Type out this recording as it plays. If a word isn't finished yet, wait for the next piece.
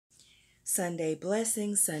Sunday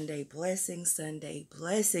blessings, Sunday blessings, Sunday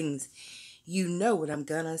blessings. You know what I'm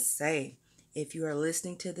gonna say. If you are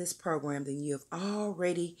listening to this program, then you have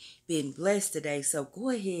already been blessed today. So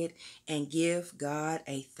go ahead and give God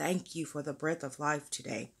a thank you for the breath of life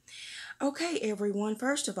today. Okay, everyone,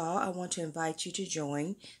 first of all, I want to invite you to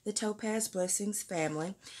join the Topaz Blessings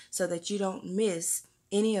family so that you don't miss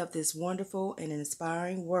any of this wonderful and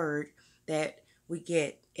inspiring word that we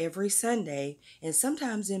get every Sunday and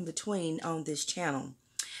sometimes in between on this channel.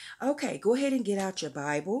 Okay, go ahead and get out your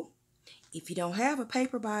Bible. If you don't have a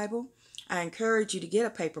paper Bible, I encourage you to get a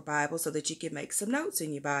paper Bible so that you can make some notes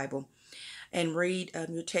in your Bible and read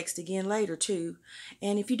your text again later too.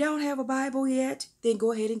 And if you don't have a Bible yet, then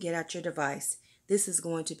go ahead and get out your device. This is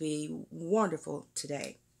going to be wonderful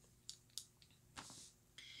today.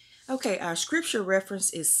 Okay, our scripture reference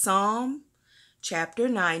is Psalm chapter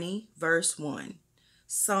 90, verse 1.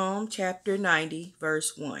 Psalm chapter 90,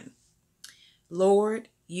 verse 1. Lord,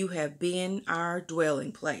 you have been our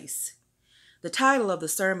dwelling place. The title of the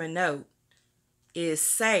sermon note is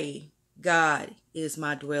Say, God is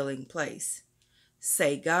my dwelling place.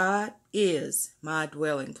 Say, God is my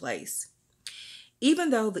dwelling place. Even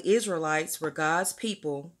though the Israelites were God's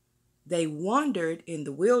people, they wandered in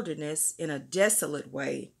the wilderness in a desolate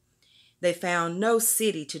way. They found no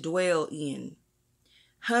city to dwell in.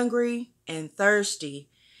 Hungry and thirsty,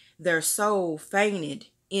 their soul fainted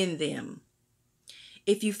in them.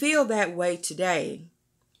 If you feel that way today,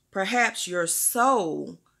 perhaps your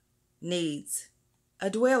soul needs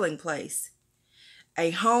a dwelling place,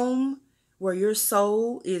 a home where your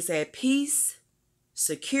soul is at peace,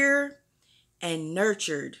 secure, and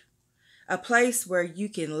nurtured, a place where you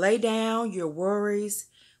can lay down your worries,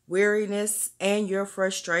 weariness, and your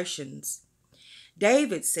frustrations.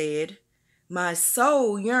 David said, "My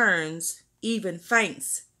soul yearns, even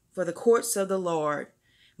faints, for the courts of the Lord.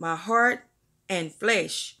 My heart and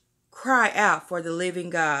flesh cry out for the living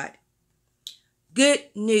God." Good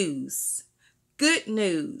news. Good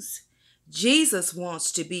news. Jesus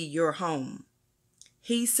wants to be your home.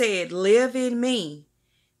 He said, "Live in me.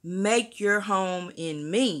 Make your home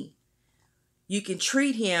in me." You can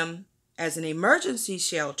treat him as an emergency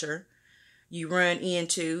shelter you run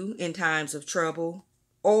into in times of trouble,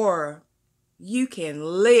 or you can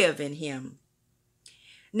live in him.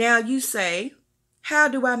 Now you say, how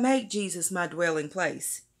do I make Jesus my dwelling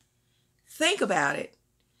place? Think about it.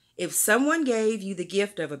 If someone gave you the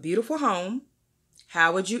gift of a beautiful home,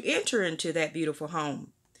 how would you enter into that beautiful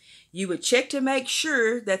home? You would check to make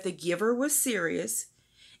sure that the giver was serious,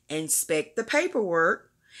 inspect the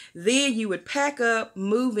paperwork, then you would pack up,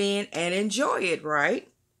 move in, and enjoy it,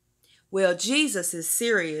 right? Well, Jesus is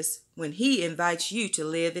serious when he invites you to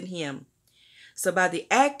live in him. So by the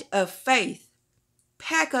act of faith,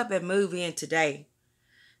 pack up and move in today.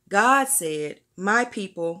 God said, "My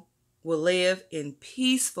people will live in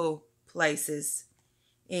peaceful places,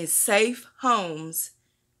 in safe homes,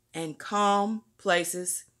 and calm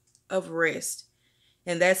places of rest."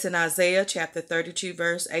 And that's in Isaiah chapter 32,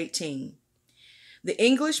 verse 18. The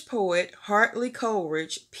English poet Hartley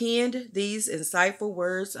Coleridge penned these insightful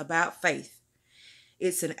words about faith.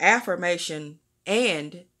 It's an affirmation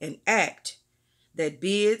and an act that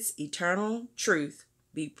bids eternal truth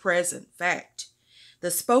be present fact.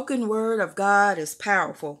 The spoken word of God is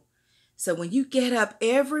powerful. So when you get up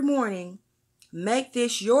every morning, make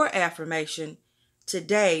this your affirmation.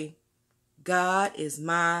 Today, God is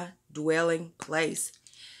my dwelling place.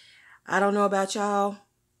 I don't know about y'all,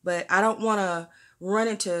 but I don't want to run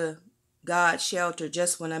into God's shelter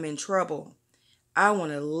just when I'm in trouble. I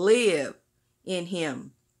want to live in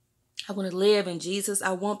him. I want to live in Jesus.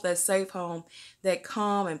 I want that safe home, that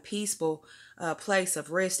calm and peaceful place of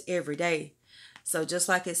rest every day. So just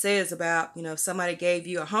like it says about, if somebody gave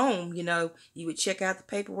you a home, you would check out the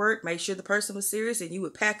paperwork, make sure the person was serious, and you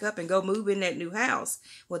would pack up and go move in that new house.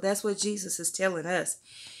 Well, that's what Jesus is telling us.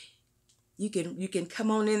 You can come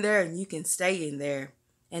on in there and you can stay in there.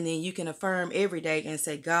 And then you can affirm every day and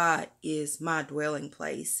say, God is my dwelling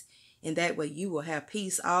place. And that way you will have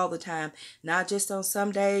peace all the time, not just on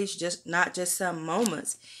some days, not just some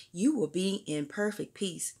moments. You will be in perfect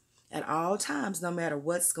peace at all times, no matter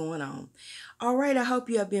what's going on. All right, I hope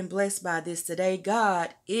you have been blessed by this today.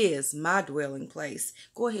 God is my dwelling place.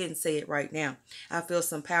 Go ahead and say it right now. I feel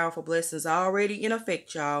some powerful blessings already in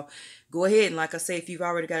effect, y'all. Go ahead and, like I say, if you've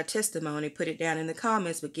already got a testimony, put it down in the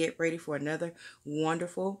comments, but get ready for another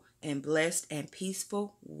wonderful and blessed and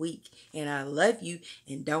peaceful week. And I love you.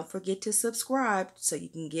 And don't forget to subscribe so you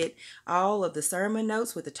can get all of the sermon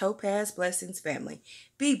notes with the Topaz Blessings family.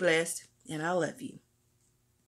 Be blessed, and I love you.